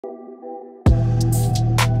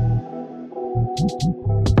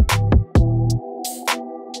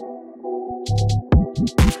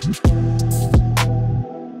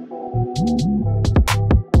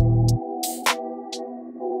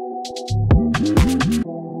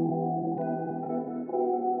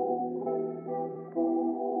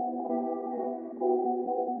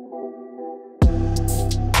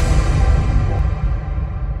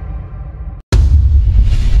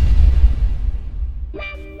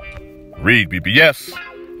Read BBS.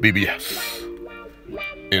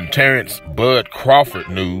 In Terrence Bud Crawford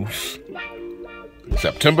news,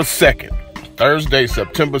 September 2nd, Thursday,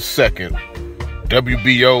 September 2nd,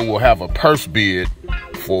 WBO will have a purse bid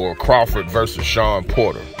for Crawford versus Sean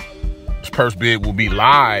Porter. This purse bid will be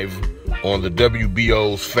live on the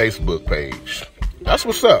WBO's Facebook page. That's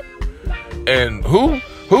what's up. And who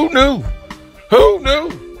knew? Who knew?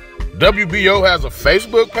 WBO has a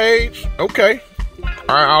Facebook page? Okay.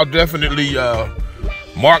 I'll definitely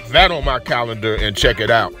mark that on my calendar and check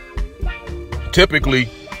it out. Typically,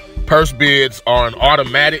 purse bids are an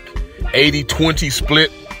automatic 80-20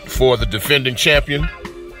 split for the defending champion,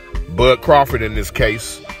 Bud Crawford in this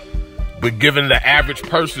case. But given the average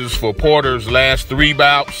purses for Porter's last 3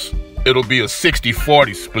 bouts, it'll be a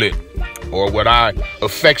 60-40 split, or what I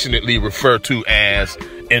affectionately refer to as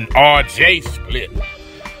an RJ split.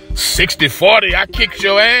 60-40, I kicked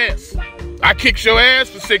your ass. I kicked your ass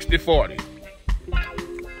for 60-40.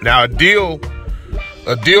 Now, a deal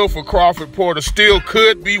for Crawford Porter still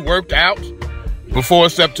could be worked out before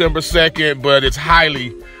September 2nd, but it's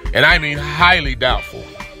highly, and I mean highly doubtful.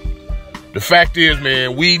 The fact is,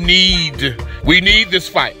 man, we need this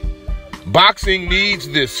fight. Boxing needs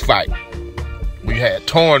this fight. We had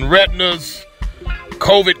torn retinas,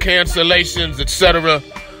 COVID cancellations, etc.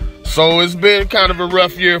 So it's been kind of a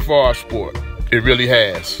rough year for our sport. It really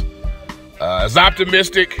has. As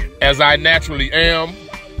optimistic as I naturally am,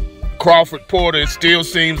 Crawford Porter, it still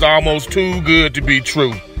seems almost too good to be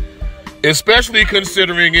true, especially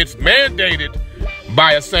considering it's mandated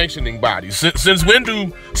by a sanctioning body. Since when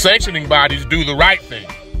do sanctioning bodies do the right thing?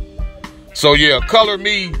 So yeah, color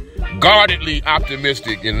me guardedly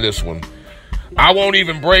optimistic in this one. I won't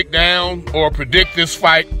even break down or predict this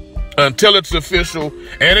fight until it's official.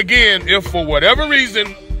 And again, if for whatever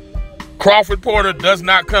reason Crawford Porter does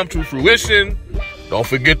not come to fruition, don't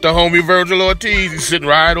forget the homie Virgil Ortiz. He's sitting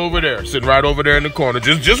right over there in the corner,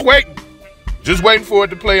 just waiting for it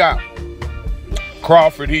to play out.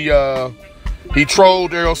 Crawford, he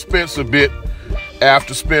trolled Errol Spence a bit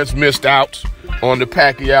after Spence missed out on the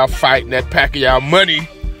Pacquiao fight and that Pacquiao money,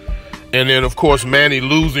 and then of course Manny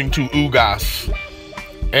losing to Ugas.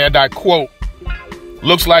 And I quote,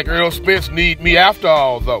 "Looks like Errol Spence need me after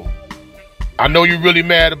all, though. I know you're really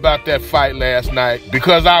mad about that fight last night,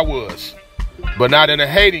 because I was. But not in a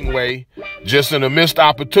hating way, just in a missed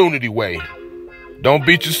opportunity way. Don't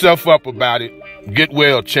beat yourself up about it. Get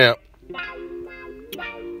well, champ."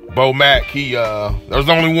 Bo Mack, there's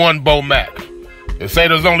only one Bo Mack. They say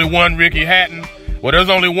there's only one Ricky Hatton. Well, there's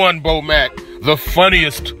only one Bo Mack, the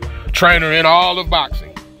funniest trainer in all of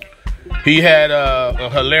boxing. He had a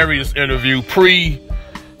hilarious interview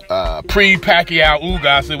pre-Pacquiao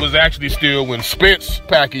Ugas. It was actually still when Spence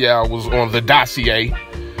Pacquiao was on the dossier.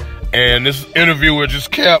 And this interviewer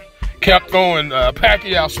just kept throwing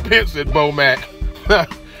Pacquiao Spence at Bo Mack.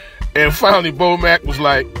 And finally Bo Mack was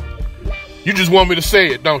like, "You just want me to say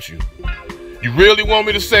it, don't you? You really want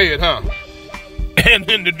me to say it, huh?" And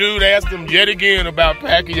then the dude asked him yet again about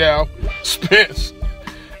Pacquiao Spence.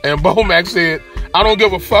 And Bo Mack said, "I don't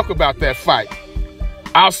give a fuck about that fight.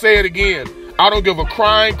 I'll say it again. I don't give a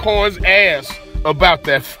crying corn's ass about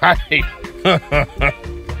that fight."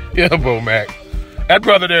 Yeah, Bo Mack. That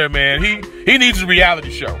brother there, man, he needs a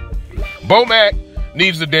reality show. Bo Mack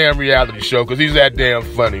needs a damn reality show because he's that damn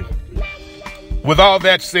funny. With all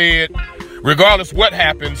that said, regardless what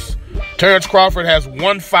happens, Terrence Crawford has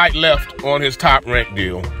one fight left on his top-ranked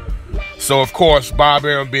deal. So, of course, Bob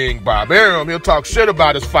Arum being Bob Arum, he'll talk shit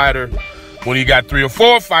about his fighter when he got 3 or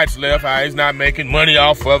 4 fights left, how he's not making money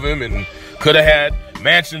off of him and could have had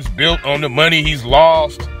mansions built on the money he's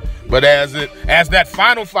lost. But as that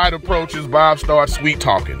final fight approaches, Bob starts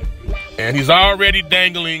sweet-talking. And he's already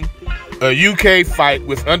dangling a UK fight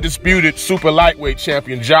with undisputed super lightweight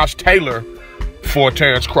champion Josh Taylor for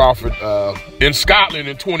Terrence Crawford in Scotland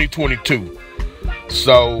in 2022.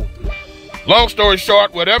 So, long story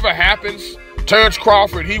short, whatever happens, Terrence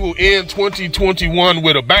Crawford, he will end 2021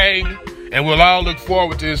 with a bang, and we'll all look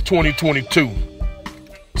forward to his 2022.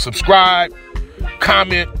 Subscribe,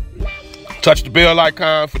 comment, touch the bell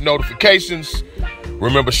icon for notifications.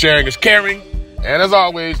 Remember, sharing is caring. And as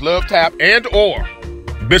always, love, tap, and or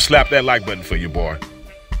bitch slap that like button for you, boy.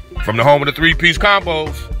 From the home of the three-piece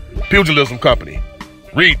combos, Pugilism Company.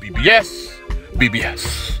 Read BBS,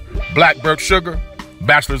 Blackbird Sugar,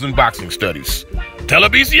 Bachelor's in Boxing Studies.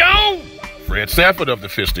 Televisión, Fred Sanford of the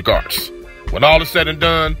Fistic Arts. When all is said and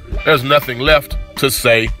done, there's nothing left to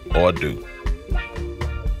say or do.